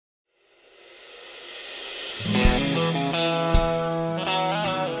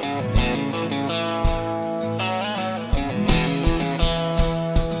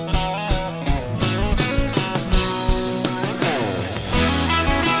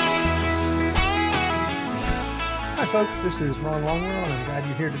folks. This is Ron Longwell, and I'm glad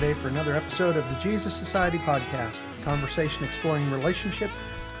you're here today for another episode of the Jesus Society podcast, a conversation exploring relationship,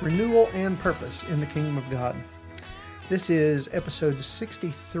 renewal, and purpose in the kingdom of God. This is episode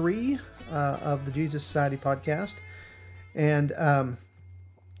 63 of the Jesus Society podcast, and I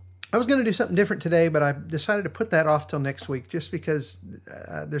was going to do something different today, but I decided to put that off till next week just because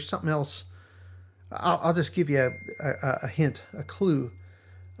there's something else. I'll just give you a hint, a clue.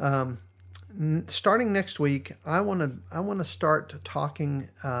 Starting next week, I want to start talking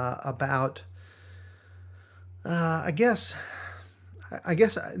about. I guess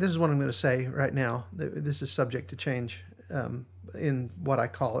this is what I'm going to say right now. This is subject to change in what I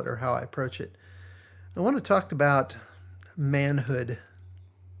call it or how I approach it. I want to talk about manhood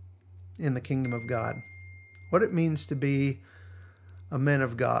in the kingdom of God. What it means to be a man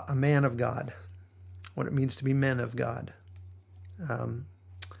of God. What it means to be men of God.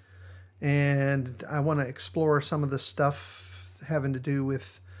 And I want to explore some of the stuff having to do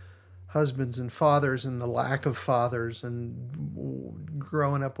with husbands and fathers and the lack of fathers and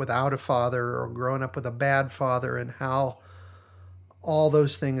growing up without a father or growing up with a bad father and how all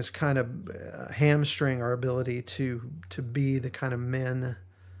those things kind of hamstring our ability to be the kind of men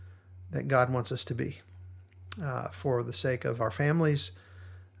that God wants us to be for the sake of our families,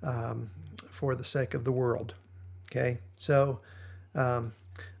 for the sake of the world. Okay, so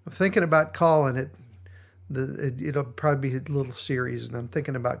I'm thinking about calling it, it'll probably be a little series, and I'm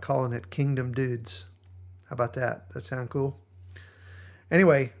thinking about calling it Kingdom Dudes. How about that? That sound cool?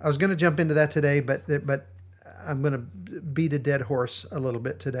 Anyway, I was going to jump into that today, but I'm going to beat a dead horse a little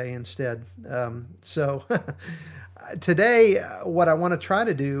bit today instead. So today, what I want to try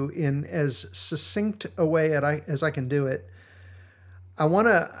to do in as succinct a way as I can do it, I want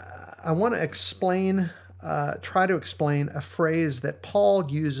to explain. Try to explain a phrase that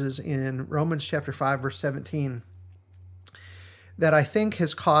Paul uses in Romans chapter 5, verse 17, that I think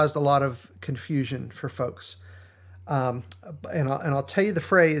has caused a lot of confusion for folks. And I'll tell you the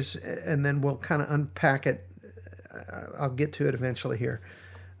phrase, and then we'll kind of unpack it. I'll get to it eventually here.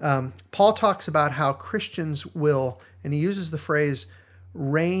 Paul talks about how Christians will, and he uses the phrase,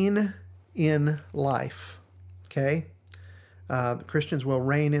 reign in life. Okay? Christians will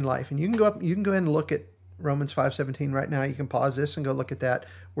reign in life. And you can go ahead and look at Romans 5:17 right now. You can pause this and go look at that.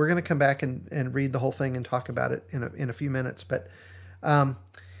 We're going to come back and read the whole thing and talk about it in a few minutes. But, that's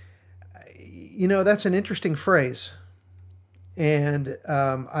an interesting phrase. And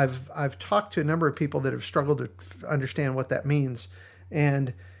I've talked to a number of people that have struggled to understand what that means.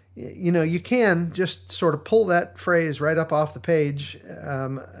 And, you can just sort of pull that phrase right up off the page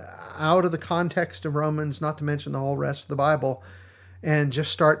out of the context of Romans, not to mention the whole rest of the Bible, and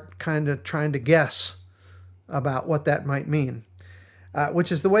just start kind of trying to guess about what that might mean,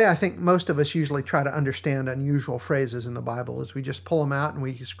 which is the way I think most of us usually try to understand unusual phrases in the Bible, is we just pull them out and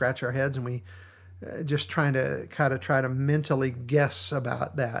we scratch our heads and we just try to mentally guess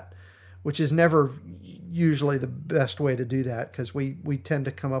about that, which is never usually the best way to do that, because we tend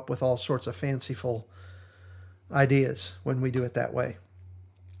to come up with all sorts of fanciful ideas when we do it that way.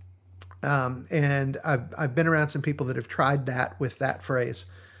 And I've been around some people that have tried that with that phrase.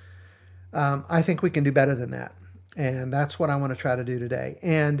 I think we can do better than that. And that's what I want to try to do today.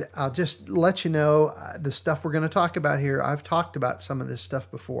 And I'll just let you know the stuff we're going to talk about here. I've talked about some of this stuff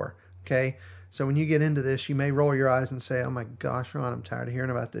before. Okay. So when you get into this, you may roll your eyes and say, oh my gosh, Ron, I'm tired of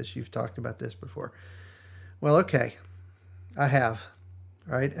hearing about this. You've talked about this before. Well, okay. I have.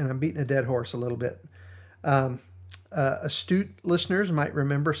 All right. And I'm beating a dead horse a little bit. Astute listeners might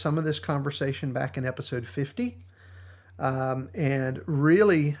remember some of this conversation back in episode 50. And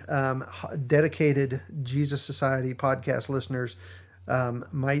really dedicated Jesus Society podcast listeners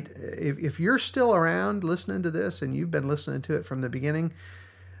might, if you're still around listening to this and you've been listening to it from the beginning,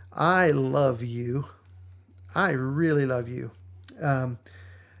 I love you. I really love you.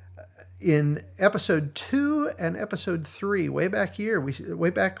 In episode 2 and episode 3, way back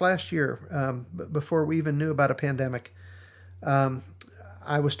last year, before we even knew about a pandemic,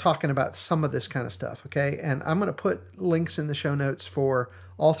 I was talking about some of this kind of stuff, okay? And I'm going to put links in the show notes for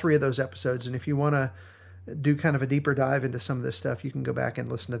all 3 of those episodes. And if you want to do kind of a deeper dive into some of this stuff, you can go back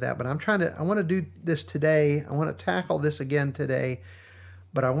and listen to that. But I want to do this today. I want to tackle this again today,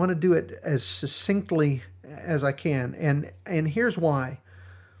 but I want to do it as succinctly as I can. And here's why.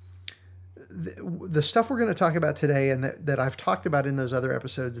 The stuff we're going to talk about today and that I've talked about in those other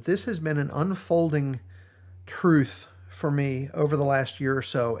episodes, this has been an unfolding truth for me over the last year or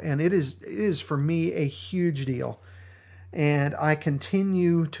so. And it is for me a huge deal. And I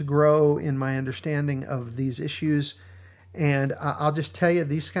continue to grow in my understanding of these issues. And I'll just tell you,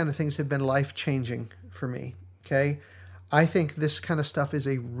 these kind of things have been life-changing for me. Okay? I think this kind of stuff is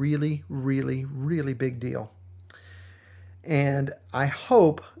a really, really, really big deal. And I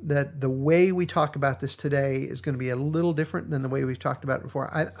hope that the way we talk about this today is going to be a little different than the way we've talked about it before.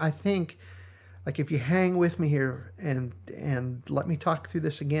 I think, like, if you hang with me here and let me talk through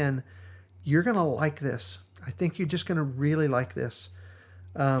this again, you're going to like this. I think you're just going to really like this.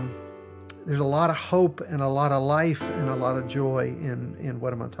 There's a lot of hope and a lot of life and a lot of joy in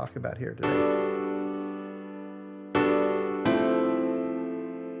what I'm going to talk about here today.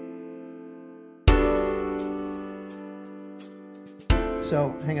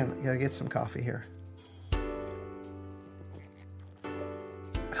 So hang on, I gotta get some coffee here.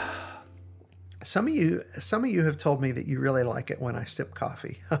 Some of you have told me that you really like it when I sip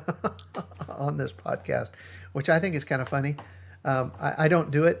coffee on this podcast, which I think is kind of funny. I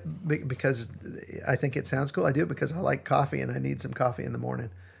don't do it because I think it sounds cool. I do it because I like coffee and I need some coffee in the morning.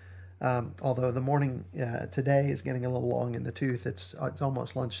 Although the morning today is getting a little long in the tooth. It's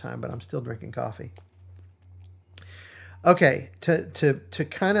almost lunchtime, but I'm still drinking coffee. Okay, to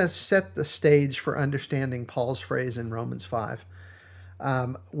kind of set the stage for understanding Paul's phrase in Romans 5,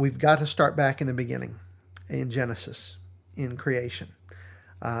 we've got to start back in the beginning, in Genesis, in creation.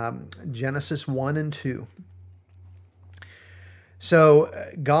 Genesis 1 and 2. So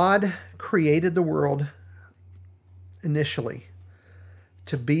God created the world initially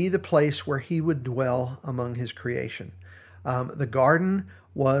to be the place where he would dwell among his creation. The garden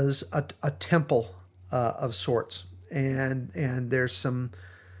was a temple of sorts. And there's some,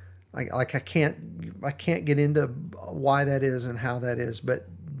 I can't get into why that is and how that is, but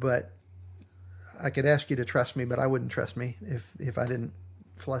I could ask you to trust me, but I wouldn't trust me if I didn't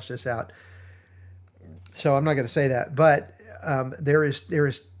flesh this out. So I'm not going to say that, but there is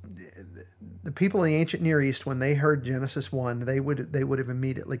the people in the ancient Near East, when they heard Genesis 1, they would have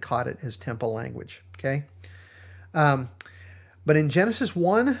immediately caught it as temple language. Okay, but in Genesis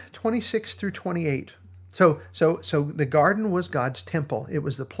 1:26 through 28. So the garden was God's temple. It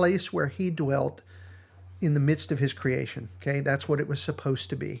was the place where he dwelt in the midst of his creation. Okay, that's what it was supposed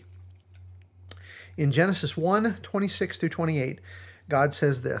to be. In Genesis 1:26 through 28, God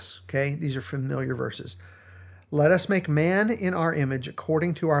says this, okay? These are familiar verses. Let us make man in our image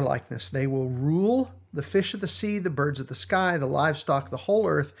according to our likeness. They will rule the fish of the sea, the birds of the sky, the livestock, the whole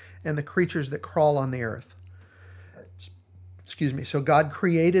earth, and the creatures that crawl on the earth. Excuse me. So God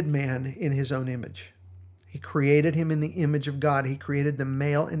created man in his own image. He created him in the image of God. He created them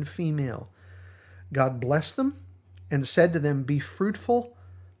male and female. God blessed them and said to them, be fruitful,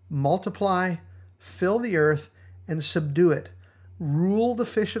 multiply, fill the earth, and subdue it. Rule the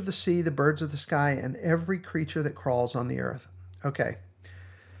fish of the sea, the birds of the sky, and every creature that crawls on the earth. Okay.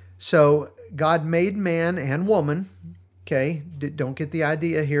 So God made man and woman. Okay. Don't get the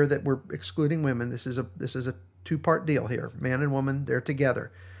idea here that we're excluding women. This is a two-part deal here. Man and woman, they're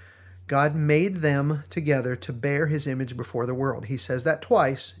together. God made them together to bear his image before the world. He says that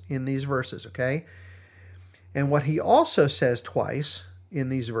twice in these verses, okay? And what he also says twice in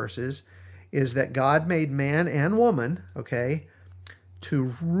these verses is that God made man and woman, okay,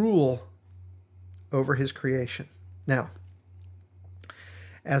 to rule over his creation. Now,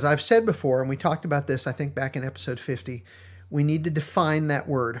 as I've said before, and we talked about this, I think, back in episode 50, we need to define that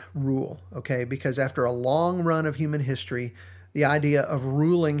word, rule, okay? Because after a long run of human history, the idea of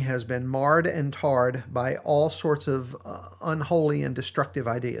ruling has been marred and tarred by all sorts of unholy and destructive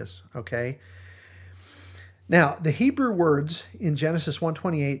ideas, okay? Now, the Hebrew words in Genesis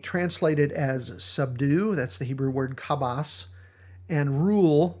 1:28 translated as subdue, that's the Hebrew word kabas, and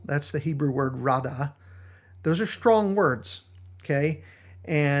rule, that's the Hebrew word rada. Those are strong words, okay?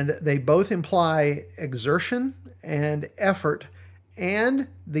 And they both imply exertion and effort and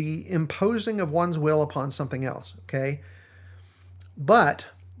the imposing of one's will upon something else, okay? But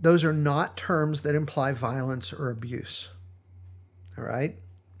those are not terms that imply violence or abuse. All right?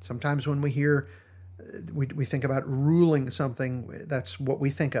 Sometimes when we hear, we think about ruling something, that's what we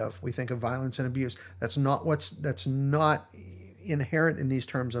think of. We think of violence and abuse. That's not inherent in these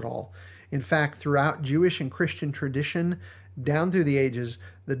terms at all. In fact, throughout Jewish and Christian tradition, down through the ages,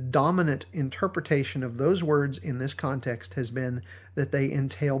 the dominant interpretation of those words in this context has been that they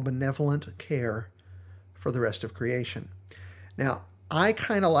entail benevolent care for the rest of creation. Now, I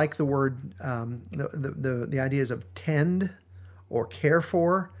kind of like the word, the ideas of tend or care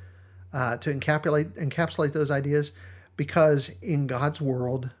for, to encapsulate those ideas, because in God's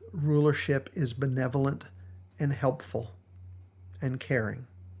world, rulership is benevolent and helpful and caring,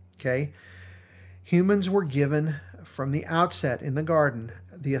 okay? Humans were given from the outset in the garden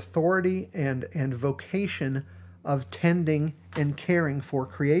the authority and vocation of tending and caring for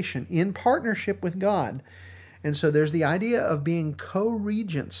creation in partnership with God. And so there's the idea of being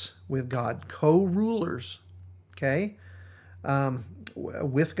co-regents with God, co-rulers, okay,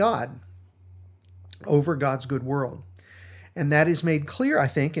 with God over God's good world. And that is made clear, I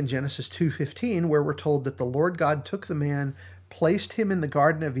think, in Genesis 2:15, where we're told that the Lord God took the man, placed him in the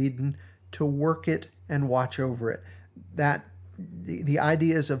Garden of Eden to work it and watch over it. That the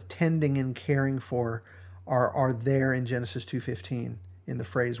ideas of tending and caring for are there in Genesis 2:15 in the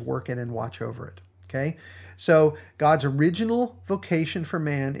phrase work it and watch over it. Okay? So God's original vocation for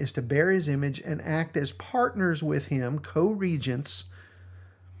man is to bear his image and act as partners with him, co-regents,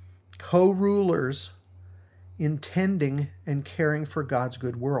 co-rulers, in tending and caring for God's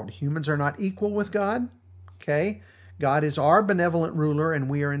good world. Humans are not equal with God. Okay? God is our benevolent ruler, and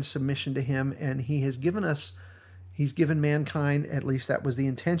we are in submission to him, and he has given us, he's given mankind, at least that was the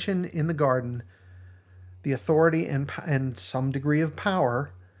intention in the garden, the authority and some degree of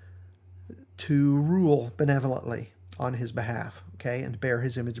power to rule benevolently on his behalf, okay, and bear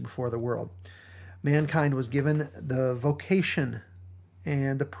his image before the world. Mankind was given the vocation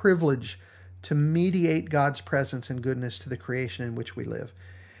and the privilege to mediate God's presence and goodness to the creation in which we live.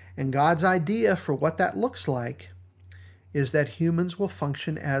 And God's idea for what that looks like is that humans will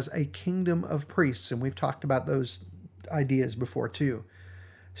function as a kingdom of priests, and we've talked about those ideas before too,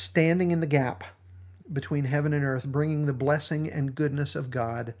 standing in the gap between heaven and earth, bringing the blessing and goodness of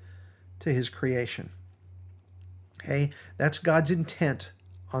God to his creation. Okay, that's God's intent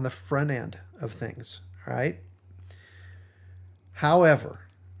on the front end of things, all right? However,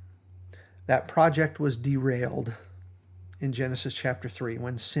 that project was derailed in Genesis chapter 3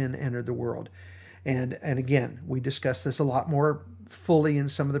 when sin entered the world. And again, we discussed this a lot more fully in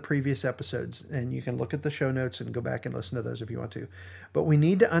some of the previous episodes, and you can look at the show notes and go back and listen to those if you want to. But we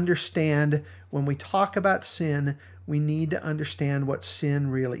need to understand, when we talk about sin, we need to understand what sin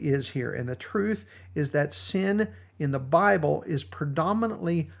really is here. And the truth is that sin in the Bible is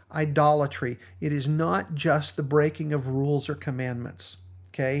predominantly idolatry. It is not just the breaking of rules or commandments,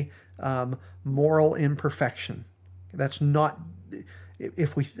 okay? Moral imperfection. That's not...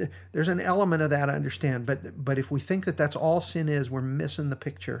 there's an element of that, I understand, but if we think that that's all sin is, we're missing the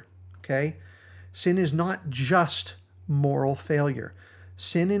picture, okay? Sin is not just moral failure.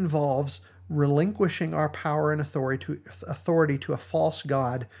 Sin involves relinquishing our power and authority to a false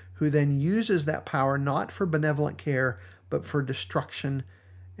god who then uses that power not for benevolent care, but for destruction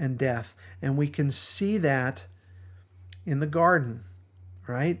and death. And we can see that in the garden,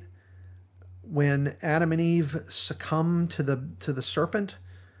 right? When Adam and Eve succumb to the serpent,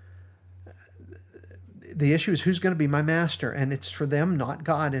 the issue is who's going to be my master, and it's for them not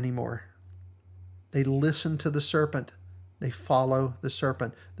God anymore. They listen to the serpent. They follow the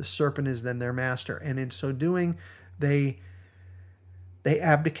serpent. The serpent is then their master, and in so doing, they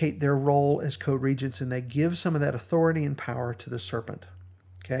abdicate their role as co-regents, and they give some of that authority and power to the serpent.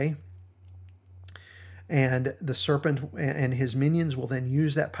 Okay? And the serpent and his minions will then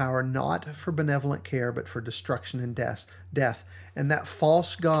use that power not for benevolent care, but for destruction and death. And that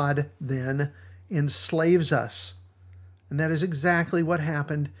false god then enslaves us. And that is exactly what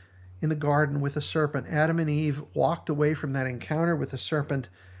happened in the garden with the serpent. Adam and Eve walked away from that encounter with the serpent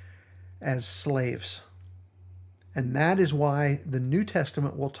as slaves. And that is why the New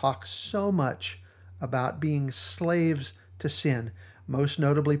Testament will talk so much about being slaves to sin, most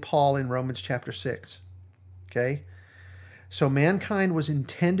notably Paul in Romans chapter 6. Okay? So mankind was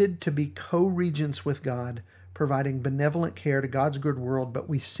intended to be co-regents with God, providing benevolent care to God's good world, but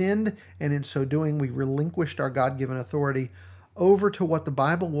we sinned, and in so doing, we relinquished our God-given authority over to what the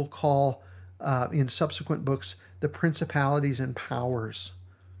Bible will call, in subsequent books, the principalities and powers,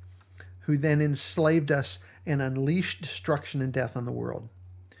 who then enslaved us and unleashed destruction and death on the world.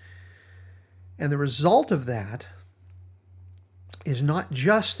 And the result of that is not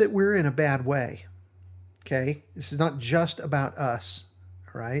just that we're in a bad way. Okay? This is not just about us,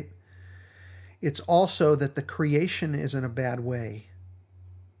 all right? It's also that the creation is in a bad way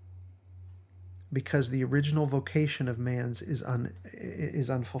because the original vocation of man's is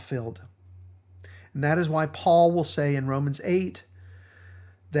unfulfilled. And that is why Paul will say in Romans 8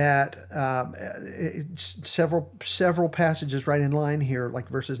 that several passages right in line here, like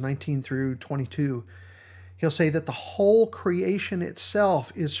verses 19 through 22, he'll say that the whole creation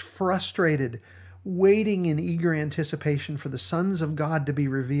itself is frustrated, waiting in eager anticipation for the sons of God to be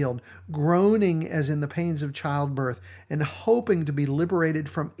revealed, groaning as in the pains of childbirth, and hoping to be liberated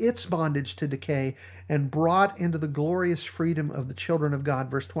from its bondage to decay and brought into the glorious freedom of the children of God.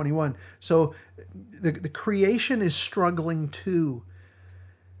 Verse 21. So the creation is struggling too.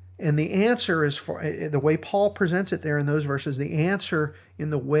 And the answer is, for the way Paul presents it there in those verses, the answer in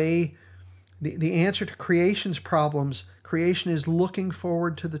the way The answer to creation's problems, creation is looking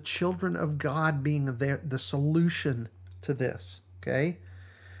forward to the children of God being the solution to this. Okay?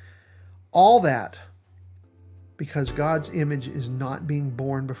 All that because God's image is not being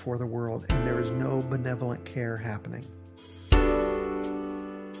born before the world and there is no benevolent care happening.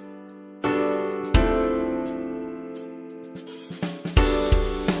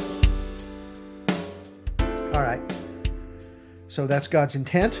 All right. So that's God's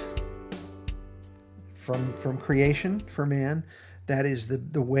intent from creation for man. That is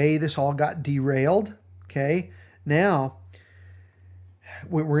the way this all got derailed. Okay. Now,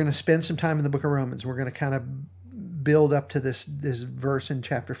 we're going to spend some time in the book of Romans. We're going to kind of build up to this verse in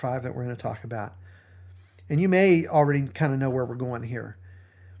chapter 5 that we're going to talk about. And you may already kind of know where we're going here.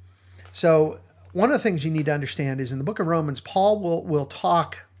 So one of the things you need to understand is in the book of Romans, Paul will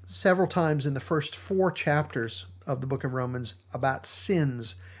talk several times in the first 4 chapters of the book of Romans about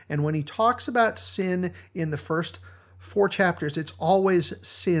sins. And when he talks about sin in the first 4 chapters, it's always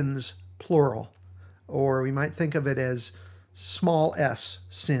sins, plural. Or we might think of it as small s,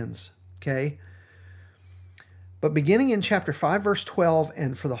 sins. Okay? But beginning in chapter 5, verse 12,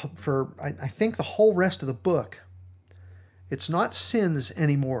 and for I think the whole rest of the book, it's not sins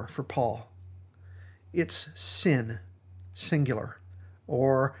anymore for Paul. It's sin, singular.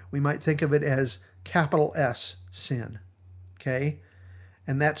 Or we might think of it as capital S, sin. Okay?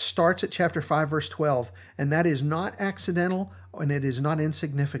 And that starts at chapter 5, verse 12. And that is not accidental and it is not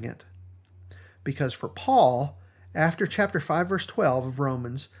insignificant. Because for Paul, after chapter 5, verse 12 of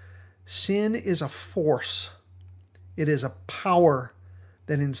Romans, sin is a force. It is a power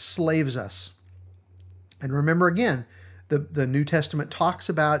that enslaves us. And remember again, the New Testament talks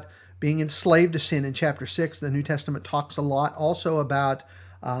about being enslaved to sin in chapter 6. The New Testament talks a lot also about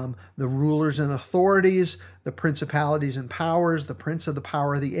the rulers and authorities, the principalities and powers, the prince of the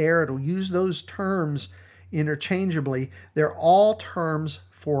power of the air. It'll use those terms interchangeably. They're all terms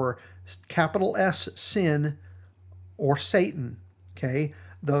for capital S, sin, or Satan. Okay?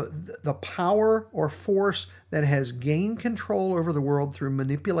 The power or force that has gained control over the world through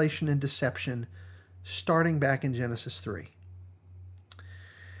manipulation and deception, starting back in Genesis 3.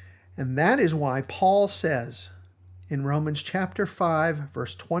 And that is why Paul says in Romans chapter 5,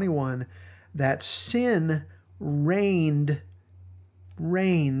 verse 21, that sin reigned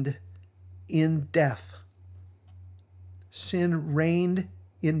in death. Sin reigned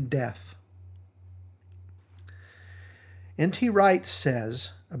in death. N.T. Wright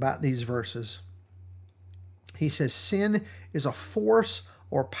says about these verses, he says, sin is a force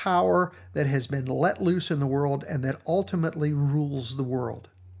or power that has been let loose in the world and that ultimately rules the world.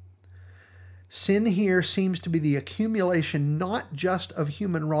 Sin here seems to be the accumulation not just of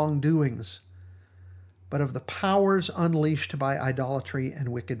human wrongdoings, but of the powers unleashed by idolatry and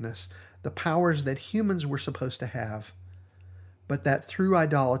wickedness, the powers that humans were supposed to have, but that through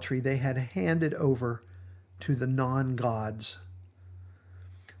idolatry they had handed over to the non-gods.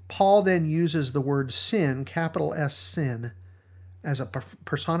 Paul then uses the word sin, capital S, sin, as a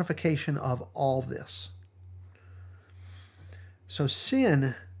personification of all this. So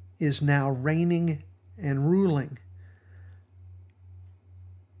sin is now reigning and ruling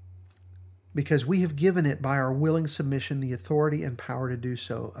because we have given it by our willing submission the authority and power to do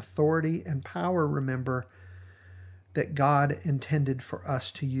so. Authority and power, remember, that God intended for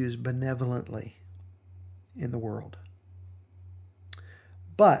us to use benevolently in the world.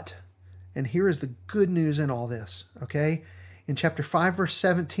 But, and here is the good news in all this, okay? In chapter 5, verse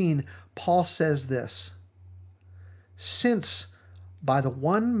 17, Paul says this, since by the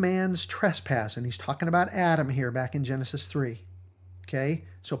one man's trespass, and he's talking about Adam here back in Genesis 3, okay?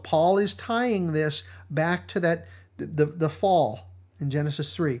 So Paul is tying this back to that the fall in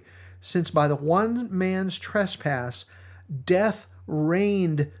Genesis 3. Since by the one man's trespass, death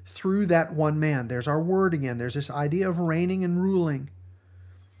reigned through that one man. There's our word again. There's this idea of reigning and ruling.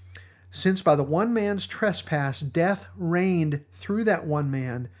 Since by the one man's trespass, death reigned through that one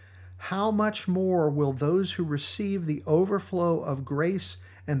man, how much more will those who receive the overflow of grace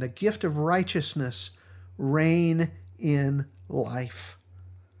and the gift of righteousness reign in life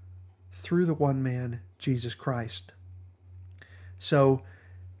through the one man, Jesus Christ? So,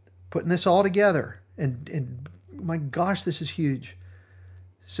 putting this all together, and my gosh, this is huge.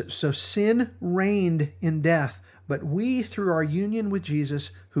 So sin reigned in death, but we, through our union with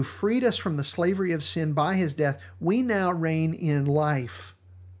Jesus, who freed us from the slavery of sin by his death, we now reign in life.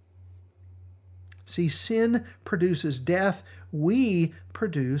 See, sin produces death. We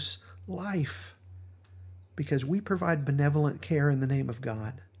produce life because we provide benevolent care in the name of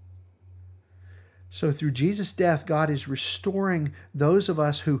God. So through Jesus' death, God is restoring those of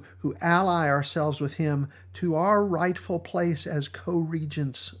us who ally ourselves with him to our rightful place as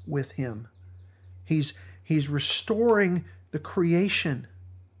co-regents with him. He's restoring the creation.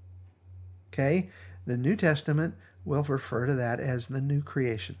 Okay? The New Testament will refer to that as the new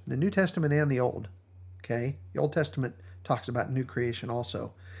creation. The New Testament and the Old. Okay? The Old Testament talks about new creation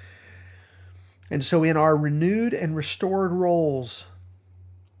also. And so in our renewed and restored roles,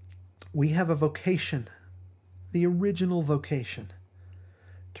 we have a vocation, the original vocation,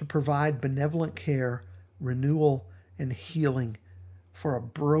 to provide benevolent care, renewal, and healing for a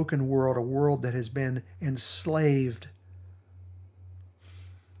broken world, a world that has been enslaved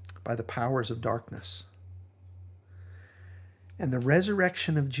by the powers of darkness. And the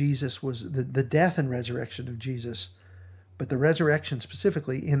resurrection of Jesus was the death and resurrection of Jesus, but the resurrection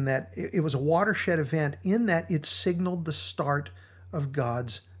specifically in that it was a watershed event in that it signaled the start of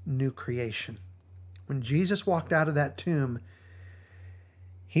God's new creation. When Jesus walked out of that tomb,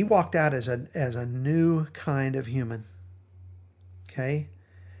 he walked out as a new kind of human. Okay?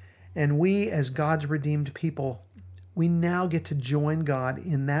 And we, as God's redeemed people, we now get to join God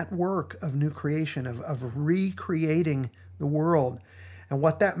in that work of new creation, of recreating the world. And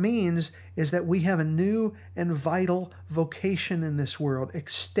what that means is that we have a new and vital vocation in this world,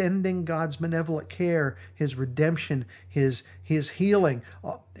 extending God's benevolent care, his redemption, his healing,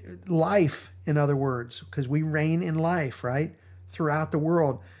 life, in other words, because we reign in life, right, throughout the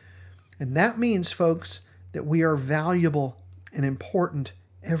world. And that means, folks, that we are valuable and important,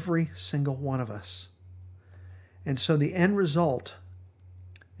 every single one of us. And so the end result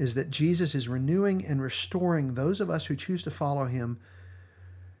is that Jesus is renewing and restoring those of us who choose to follow him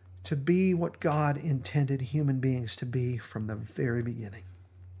to be what God intended human beings to be from the very beginning.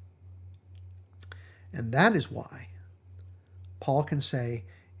 And that is why Paul can say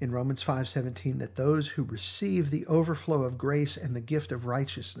in Romans 5:17 that those who receive the overflow of grace and the gift of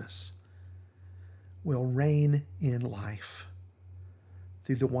righteousness will reign in life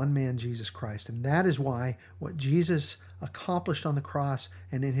through the one man, Jesus Christ. And that is why what Jesus accomplished on the cross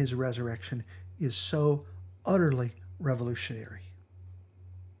and in his resurrection is so utterly revolutionary.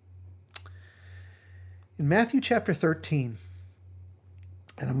 In Matthew chapter 13,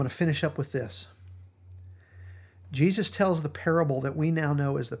 and I'm going to finish up with this, Jesus tells the parable that we now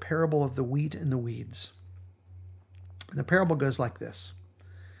know as the parable of the wheat and the weeds. And the parable goes like this.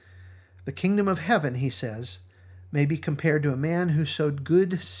 The kingdom of heaven, he says, may be compared to a man who sowed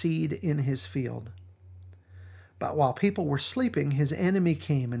good seed in his field. But while people were sleeping, his enemy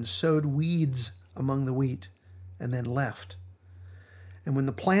came and sowed weeds among the wheat and then left. And when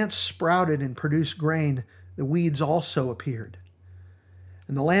the plants sprouted and produced grain, the weeds also appeared.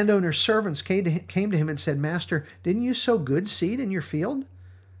 And the landowner's servants came to him and said, Master, didn't you sow good seed in your field?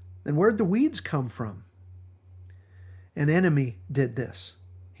 Then where'd the weeds come from? An enemy did this,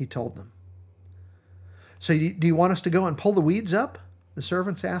 he told them. So do you want us to go and pull the weeds up? The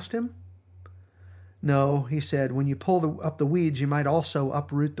servants asked him. No, he said, when you pull up the weeds, you might also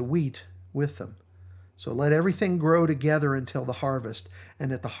uproot the wheat with them. So let everything grow together until the harvest.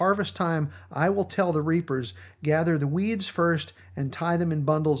 And at the harvest time, I will tell the reapers, gather the weeds first and tie them in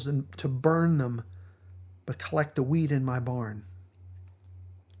bundles to burn them, but collect the wheat in my barn.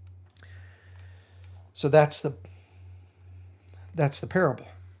 So that's the parable.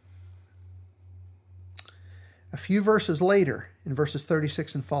 A few verses later, in verses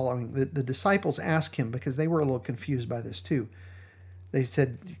 36 and following, the disciples asked him, because they were a little confused by this too. They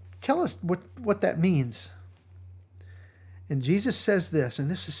said, tell us what that means. And Jesus says this, and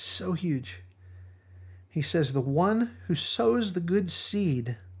this is so huge. He says, the one who sows the good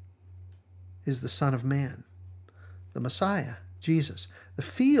seed is the Son of Man, the Messiah, Jesus. The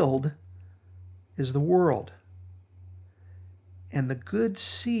field is the world. And the good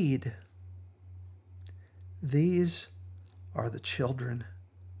seed, these are the children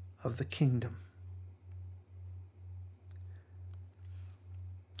of the kingdom.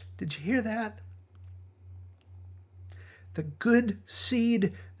 Did you hear that? The good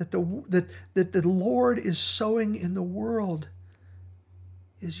seed that the Lord is sowing in the world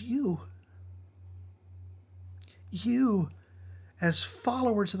is you. You, as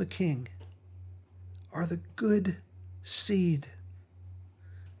followers of the King, are the good seed.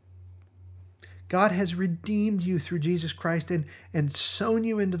 God has redeemed you through Jesus Christ and sown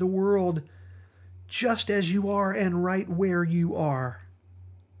you into the world just as you are and right where you are,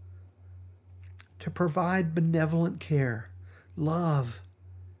 to provide benevolent care, love,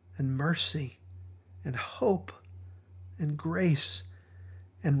 and mercy, and hope, and grace,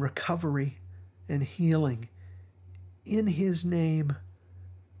 and recovery, and healing in his name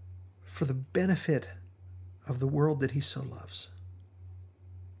for the benefit of the world that he so loves.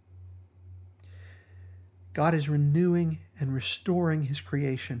 God is renewing and restoring his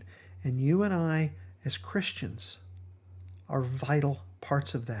creation, and you and I, as Christians, are vital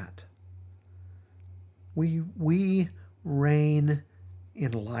parts of that. We reign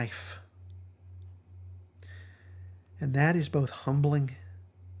in life. And that is both humbling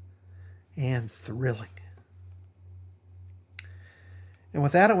and thrilling. And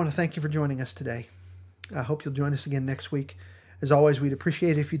with that, I want to thank you for joining us today. I hope you'll join us again next week. As always, we'd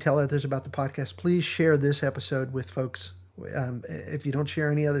appreciate it if you tell others about the podcast. Please share this episode with folks. If you don't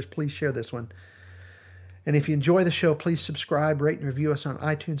share any others, please share this one. And if you enjoy the show, please subscribe, rate, and review us on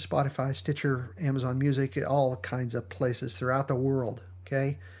iTunes, Spotify, Stitcher, Amazon Music, all kinds of places throughout the world.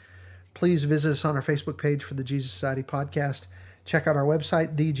 Okay? Please visit us on our Facebook page for the Jesus Society podcast. Check out our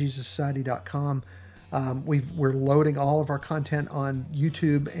website, thejesussociety.com. We're loading all of our content on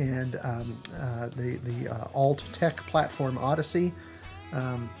YouTube and the alt tech platform Odyssey.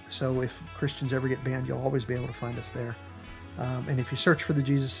 So if Christians ever get banned, you'll always be able to find us there. And if you search for the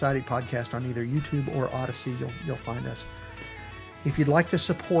Jesus Society podcast on either YouTube or Odyssey, you'll find us. If you'd like to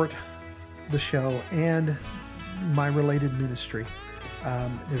support the show and my related ministry,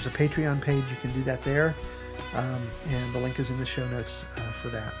 there's a Patreon page. You can do that there. And the link is in the show notes for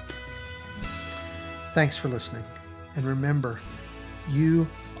that. Thanks for listening. And remember, you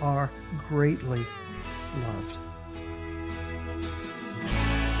are greatly loved.